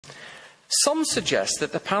Some suggest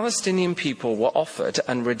that the Palestinian people were offered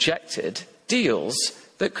and rejected deals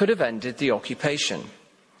that could have ended the occupation,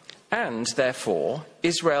 and therefore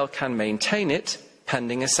Israel can maintain it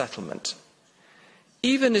pending a settlement.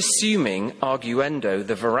 Even assuming arguendo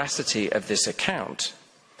the veracity of this account,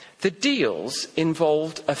 the deals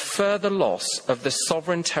involved a further loss of the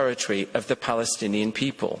sovereign territory of the Palestinian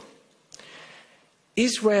people.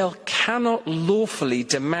 Israel cannot lawfully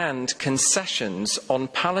demand concessions on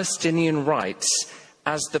Palestinian rights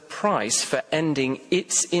as the price for ending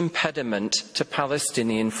its impediment to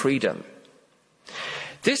Palestinian freedom.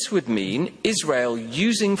 This would mean Israel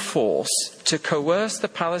using force to coerce the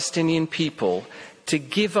Palestinian people to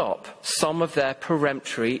give up some of their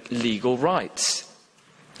peremptory legal rights,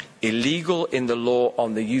 illegal in the law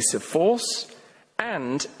on the use of force,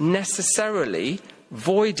 and necessarily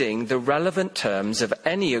voiding the relevant terms of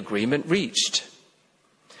any agreement reached.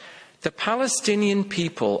 The Palestinian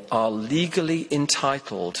people are legally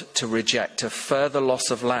entitled to reject a further loss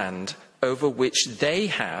of land over which they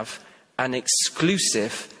have an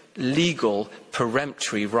exclusive legal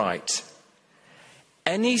peremptory right.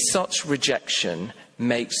 Any such rejection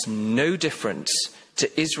makes no difference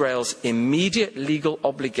to Israel's immediate legal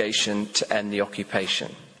obligation to end the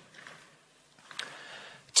occupation.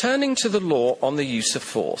 Turning to the law on the use of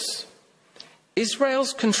force,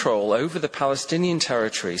 Israel's control over the Palestinian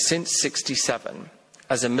territory since 1967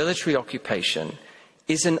 as a military occupation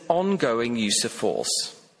is an ongoing use of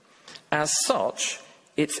force. As such,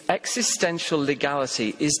 its existential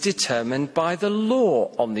legality is determined by the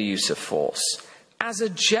law on the use of force as a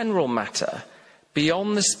general matter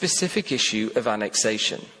beyond the specific issue of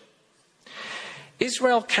annexation.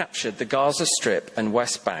 Israel captured the Gaza Strip and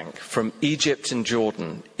West Bank from Egypt and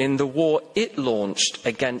Jordan in the war it launched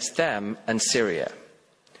against them and Syria.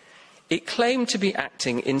 It claimed to be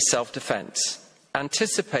acting in self-defense,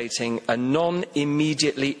 anticipating a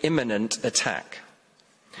non-immediately imminent attack.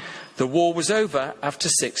 The war was over after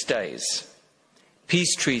 6 days.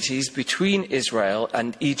 Peace treaties between Israel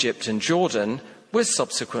and Egypt and Jordan were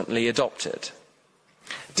subsequently adopted.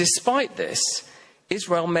 Despite this,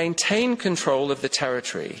 Israel maintained control of the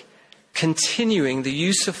territory, continuing the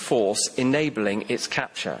use of force enabling its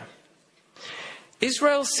capture.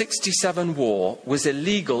 Israel's 1967 war was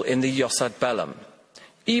illegal in the jus ad bellum,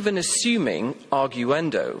 even assuming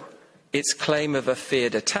arguendo its claim of a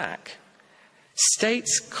feared attack.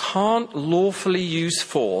 States can't lawfully use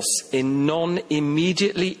force in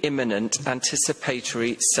non-immediately imminent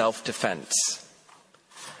anticipatory self-defense.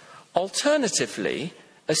 Alternatively,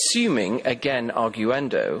 assuming, again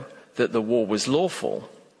arguendo, that the war was lawful,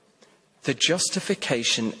 the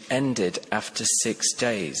justification ended after 6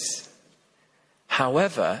 days.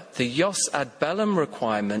 However, the jus ad bellum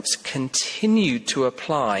requirements continued to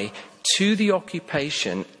apply to the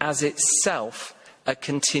occupation as itself a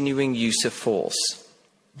continuing use of force.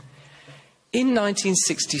 In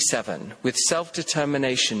 1967, with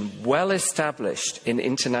self-determination well established in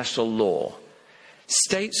international law,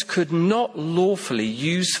 states could not lawfully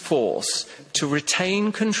use force to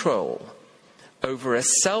retain control over a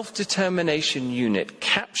self-determination unit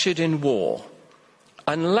captured in war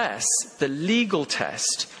unless the legal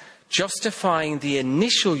test justifying the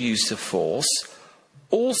initial use of force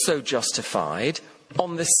also justified,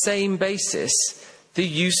 on the same basis, the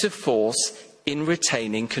use of force in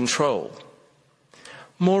retaining control.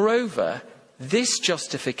 Moreover, this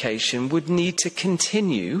justification would need to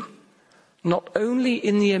continue not only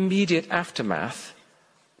in the immediate aftermath,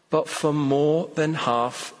 but for more than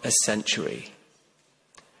half a century.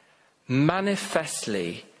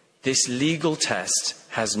 Manifestly, this legal test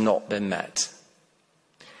has not been met.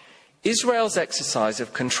 Israel's exercise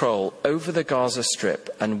of control over the Gaza Strip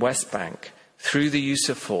and West Bank through the use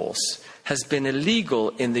of force has been illegal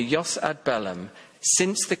in the jus ad bellum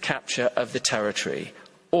since the capture of the territory,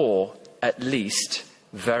 or at least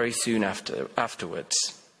very soon afterwards.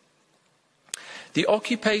 The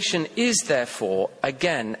occupation is therefore,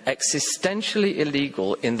 again, existentially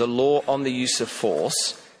illegal in the law on the use of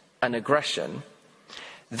force and aggression,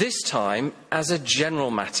 this time as a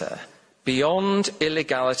general matter, beyond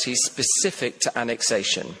illegality specific to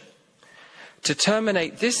annexation. To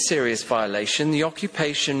terminate this serious violation, the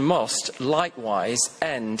occupation must likewise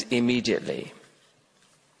end immediately.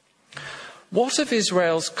 What of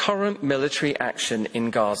Israel's current military action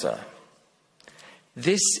in Gaza?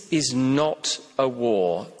 This is not a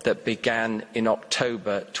war that began in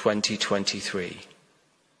October 2023.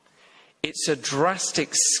 It's a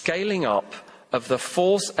drastic scaling up of the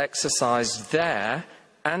force exercised there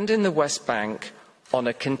and in the West Bank on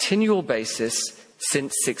a continual basis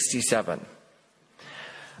since 1967.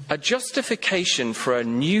 A justification for a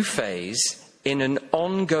new phase in an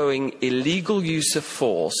ongoing illegal use of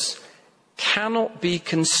force cannot be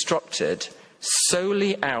constructed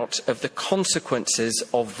solely out of the consequences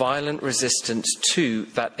of violent resistance to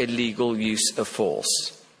that illegal use of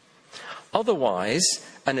force. Otherwise,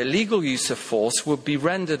 an illegal use of force would be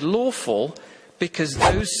rendered lawful because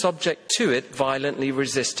those subject to it violently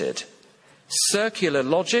resisted. Circular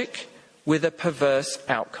logic with a perverse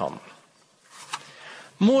outcome.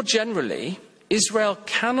 More generally, Israel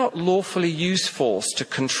cannot lawfully use force to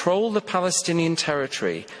control the Palestinian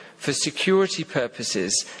territory for security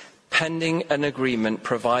purposes pending an agreement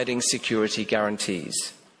providing security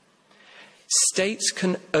guarantees. States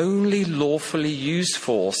can only lawfully use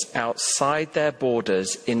force outside their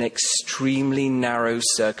borders in extremely narrow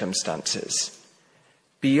circumstances.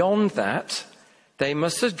 Beyond that, they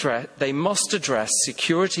must address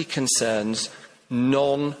security concerns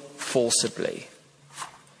non-forcibly.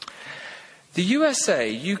 The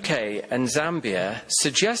USA, UK and Zambia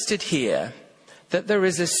suggested here that there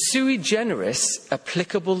is a sui generis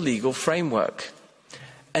applicable legal framework,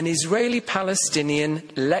 an Israeli-Palestinian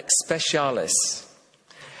lex specialis.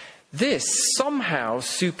 This somehow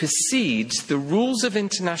supersedes the rules of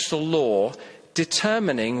international law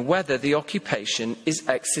determining whether the occupation is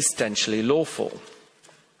existentially lawful.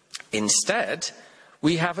 Instead,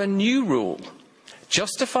 we have a new rule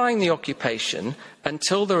justifying the occupation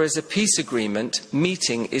until there is a peace agreement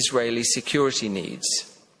meeting Israeli security needs.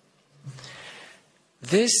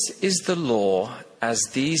 This is the law as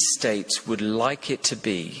these states would like it to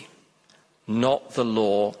be, not the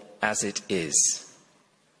law as it is.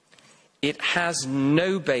 It has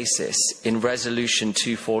no basis in Resolution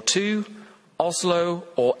 242, Oslo,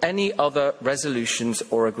 or any other resolutions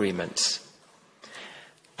or agreements.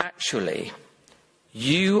 Actually,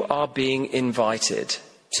 you are being invited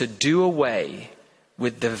to do away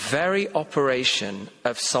with the very operation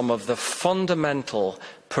of some of the fundamental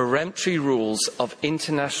peremptory rules of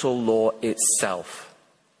international law itself.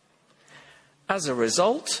 As a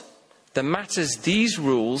result, the matters these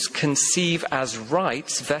rules conceive as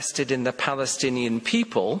rights vested in the Palestinian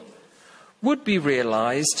people would be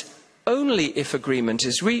realized only if agreement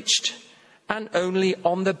is reached and only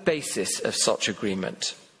on the basis of such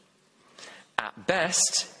agreement. At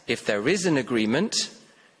best, if there is an agreement,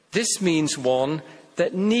 this means one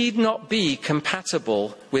that need not be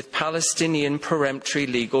compatible with Palestinian peremptory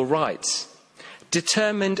legal rights,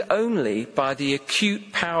 determined only by the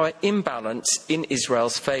acute power imbalance in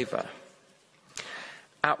Israel's favour.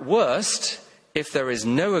 At worst, if there is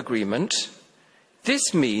no agreement,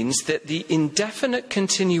 this means that the indefinite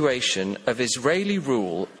continuation of Israeli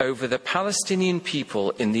rule over the Palestinian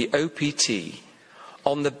people in the OPT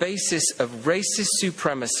on the basis of racist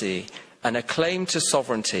supremacy and a claim to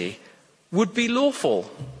sovereignty would be lawful.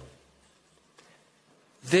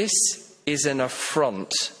 This is an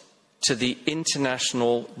affront to the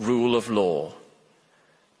international rule of law,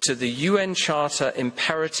 to the UN Charter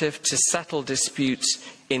imperative to settle disputes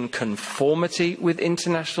in conformity with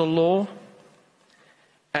international law,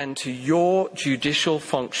 and to your judicial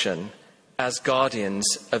function as guardians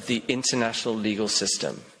of the international legal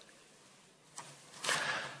system.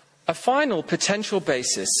 A final potential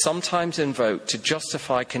basis sometimes invoked to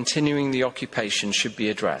justify continuing the occupation should be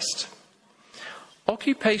addressed.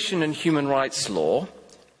 Occupation and human rights law,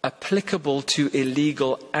 applicable to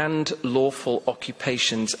illegal and lawful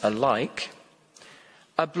occupations alike,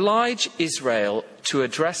 oblige Israel to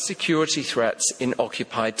address security threats in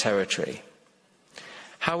occupied territory.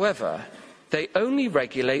 However, they only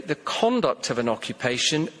regulate the conduct of an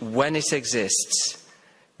occupation when it exists.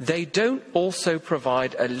 They don't also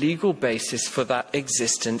provide a legal basis for that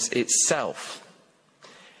existence itself.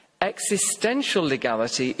 Existential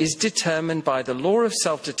legality is determined by the law of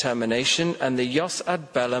self-determination and the jus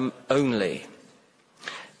ad bellum only.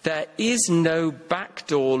 There is no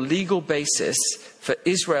backdoor legal basis for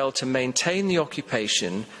Israel to maintain the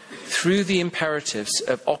occupation through the imperatives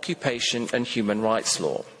of occupation and human rights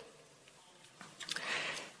law.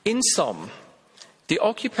 In sum, the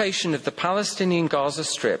occupation of the Palestinian Gaza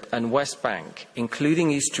Strip and West Bank, including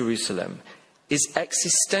East Jerusalem, is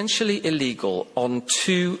existentially illegal on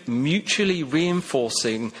two mutually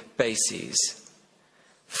reinforcing bases.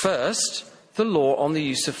 First, the law on the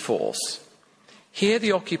use of force. Here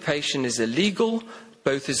the occupation is illegal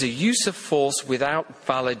both as a use of force without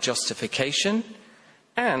valid justification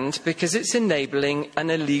and because it's enabling an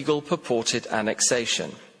illegal purported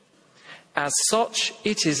annexation. As such,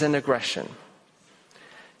 it is an aggression.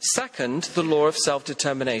 Second, the law of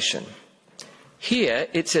self-determination. Here,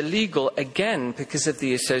 it's illegal again because of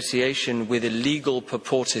the association with illegal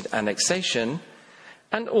purported annexation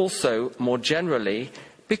and also, more generally,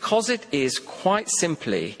 because it is quite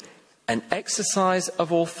simply an exercise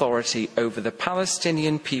of authority over the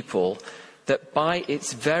Palestinian people that by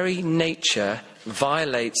its very nature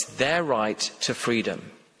violates their right to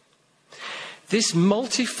freedom. This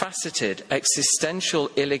multifaceted existential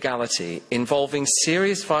illegality involving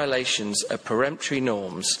serious violations of peremptory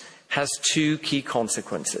norms has two key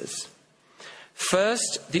consequences.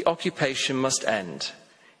 First, the occupation must end.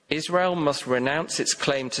 Israel must renounce its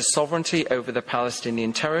claim to sovereignty over the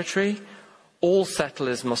Palestinian territory. All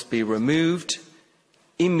settlers must be removed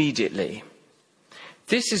immediately.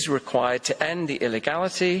 This is required to end the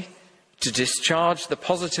illegality, to discharge the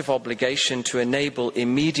positive obligation to enable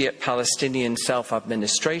immediate Palestinian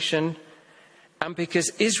self-administration, and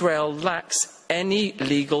because Israel lacks any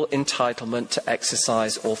legal entitlement to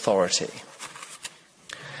exercise authority.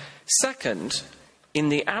 Second, in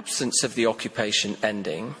the absence of the occupation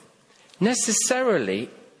ending, necessarily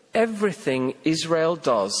everything Israel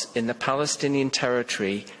does in the Palestinian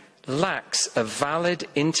territory lacks a valid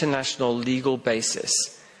international legal basis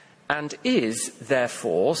and is,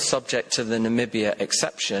 therefore, subject to the Namibia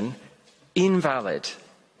exception, invalid.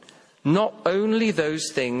 Not only those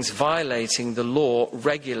things violating the law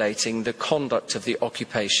regulating the conduct of the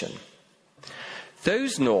occupation.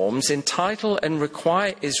 Those norms entitle and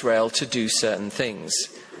require Israel to do certain things,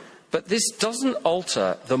 but this doesn't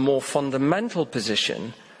alter the more fundamental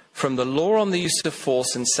position from the law on the use of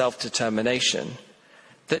force and self-determination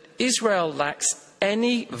that Israel lacks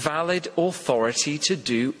any valid authority to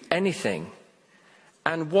do anything,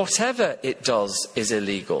 and whatever it does is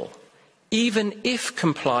illegal, even if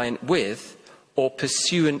compliant with or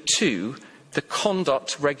pursuant to the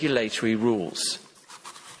conduct regulatory rules.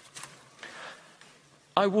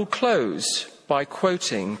 I will close by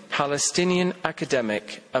quoting Palestinian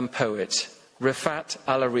academic and poet Rifat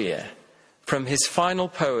al-Arya from his final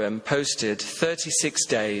poem posted 36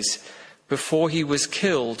 days before he was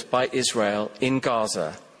killed by Israel in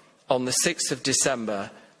Gaza on the 6th of December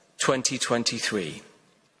 2023.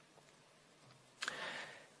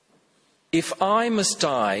 If I must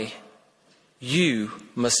die, you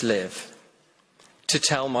must live to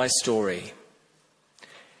tell my story.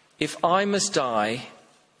 If I must die,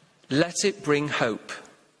 let it bring hope.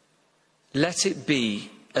 Let it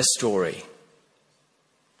be a story.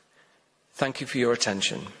 Thank you for your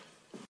attention.